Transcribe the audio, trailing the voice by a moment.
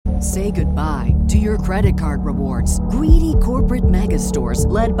Say goodbye to your credit card rewards. Greedy corporate mega stores,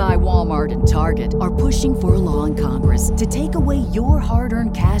 led by Walmart and Target, are pushing for a law in Congress to take away your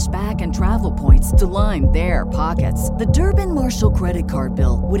hard-earned cash back and travel points to line their pockets. The Durbin-Marshall credit card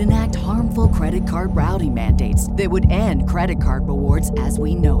bill would enact harmful credit card routing mandates that would end credit card rewards as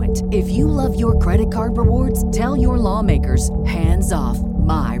we know it. If you love your credit card rewards, tell your lawmakers, hands off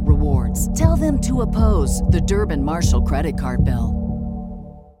my rewards. Tell them to oppose the Durbin-Marshall credit card bill.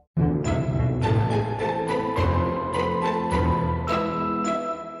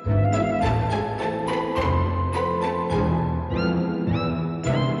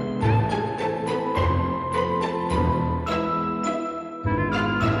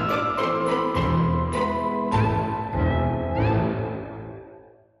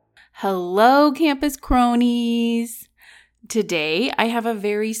 Hello, campus cronies. Today, I have a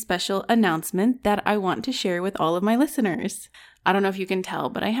very special announcement that I want to share with all of my listeners. I don't know if you can tell,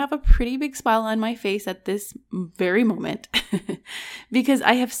 but I have a pretty big smile on my face at this very moment because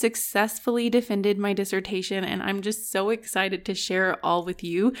I have successfully defended my dissertation, and I'm just so excited to share it all with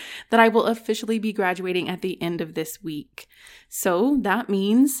you that I will officially be graduating at the end of this week. So that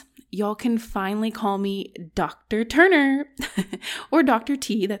means y'all can finally call me Dr. Turner or Dr.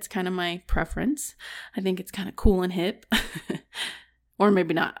 T. That's kind of my preference. I think it's kind of cool and hip. Or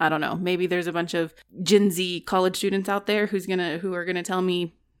maybe not. I don't know. Maybe there's a bunch of Gen Z college students out there who are gonna tell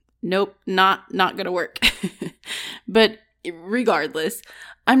me, nope, not gonna work. But regardless,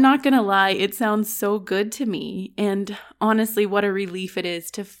 I'm not gonna lie, it sounds so good to me. And honestly, what a relief it is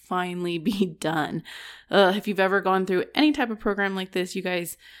to finally be done. If you've ever gone through any type of program like this, you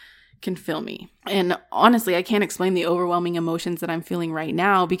guys can feel me. And honestly, I can't explain the overwhelming emotions that I'm feeling right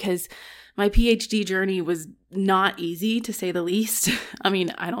now because my PhD journey was not easy, to say the least. I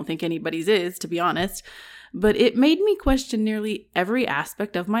mean, I don't think anybody's is, to be honest. But it made me question nearly every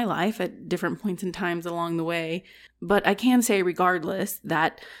aspect of my life at different points in times along the way. But I can say, regardless,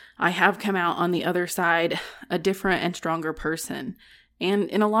 that I have come out on the other side a different and stronger person. And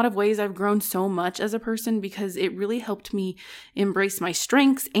in a lot of ways, I've grown so much as a person because it really helped me embrace my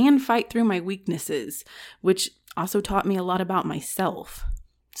strengths and fight through my weaknesses, which also taught me a lot about myself.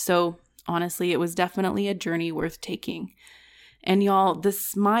 So honestly, it was definitely a journey worth taking. And y'all, the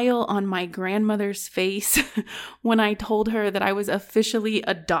smile on my grandmother's face when I told her that I was officially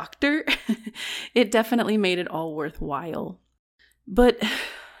a doctor, it definitely made it all worthwhile. But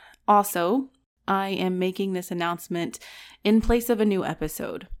also, I am making this announcement in place of a new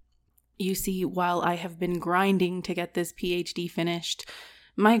episode. You see, while I have been grinding to get this PhD finished,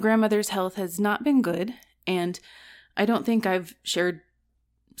 my grandmother's health has not been good, and I don't think I've shared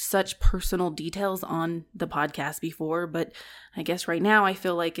such personal details on the podcast before, but I guess right now I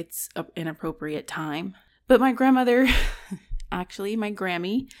feel like it's an appropriate time. But my grandmother, actually my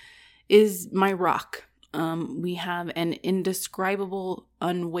Grammy, is my rock. We have an indescribable,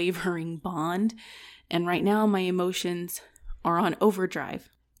 unwavering bond, and right now my emotions are on overdrive.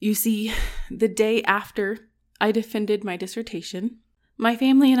 You see, the day after I defended my dissertation, my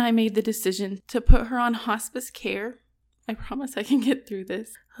family and I made the decision to put her on hospice care. I promise I can get through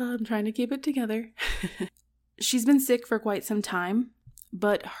this. I'm trying to keep it together. She's been sick for quite some time,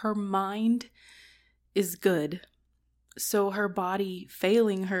 but her mind is good. So her body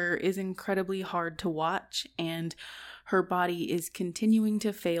failing her is incredibly hard to watch, and her body is continuing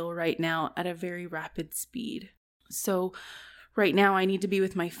to fail right now at a very rapid speed. So right now I need to be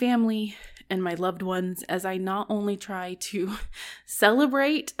with my family and my loved ones as I not only try to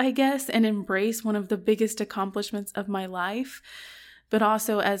celebrate, I guess, and embrace one of the biggest accomplishments of my life, but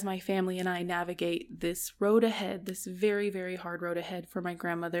also as my family and I navigate this road ahead, this very, very hard road ahead for my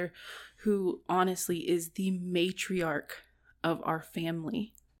grandmother, who honestly is the matriarch of our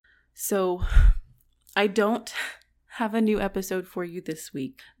family. So I don't have a new episode for you this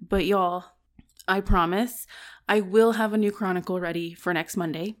week, but y'all, I promise I will have a new chronicle ready for next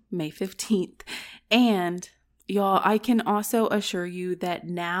Monday, May 15th. And y'all, I can also assure you that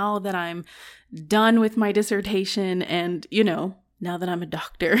now that I'm done with my dissertation and, now that I'm a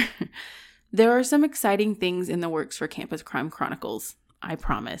doctor, there are some exciting things in the works for Campus Crime Chronicles, I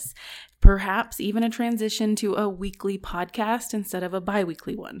promise. Perhaps even a transition to a weekly podcast instead of a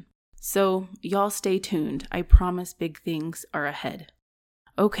bi-weekly one. So y'all stay tuned. I promise big things are ahead.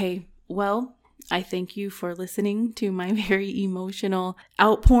 Okay, well, I thank you for listening to my very emotional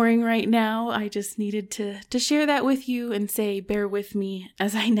outpouring right now. I just needed to share that with you and say, bear with me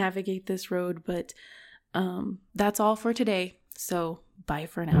as I navigate this road. But that's all for today. So bye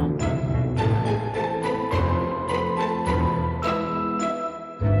for now.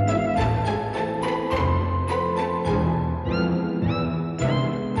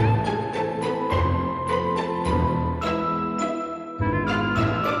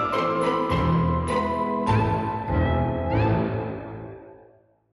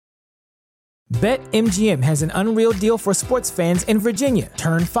 BetMGM has an unreal deal for sports fans in Virginia.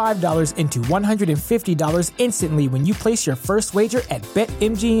 Turn $5 into $150 instantly when you place your first wager at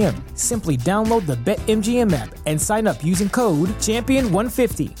BetMGM. Simply download the BetMGM app and sign up using code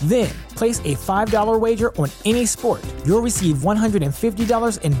Champion150. Then, place a $5 wager on any sport. You'll receive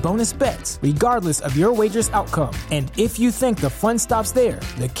 $150 in bonus bets, regardless of your wager's outcome. And if you think the fun stops there,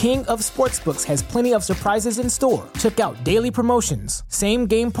 the King of Sportsbooks has plenty of surprises in store. Check out daily promotions,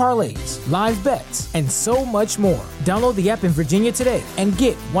 same-game parlays, live bets, and so much more. Download the app in Virginia today and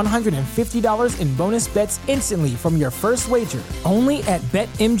get $150 in bonus bets instantly from your first wager. Only at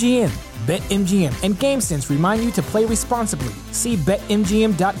BetMGM. BetMGM and GameSense remind you to play responsibly. See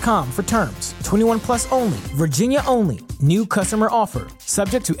BetMGM.com for terms. 21 plus only. Virginia only. New customer offer.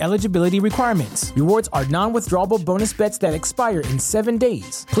 Subject to eligibility requirements. Rewards are non-withdrawable bonus bets that expire in 7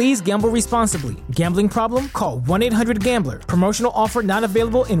 days. Please gamble responsibly. Gambling problem? Call 1-800-GAMBLER. Promotional offer not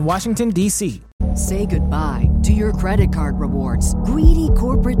available in Washington, D.C. Say goodbye to your credit card rewards. Greedy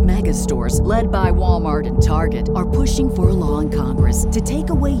corporate mega stores, led by Walmart and Target, are pushing for a law in Congress to take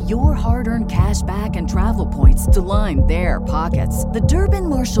away your hard-earned cash back and travel points to line their pockets. The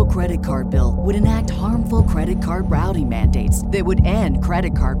Durbin-Marshall credit card bill would enact harmful credit card routing mandates that would end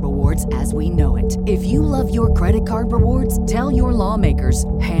credit card rewards as we know it. If you love your credit card rewards, tell your lawmakers,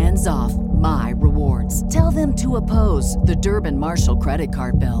 hands off my rewards. Tell them to oppose the Durbin-Marshall credit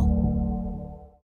card bill.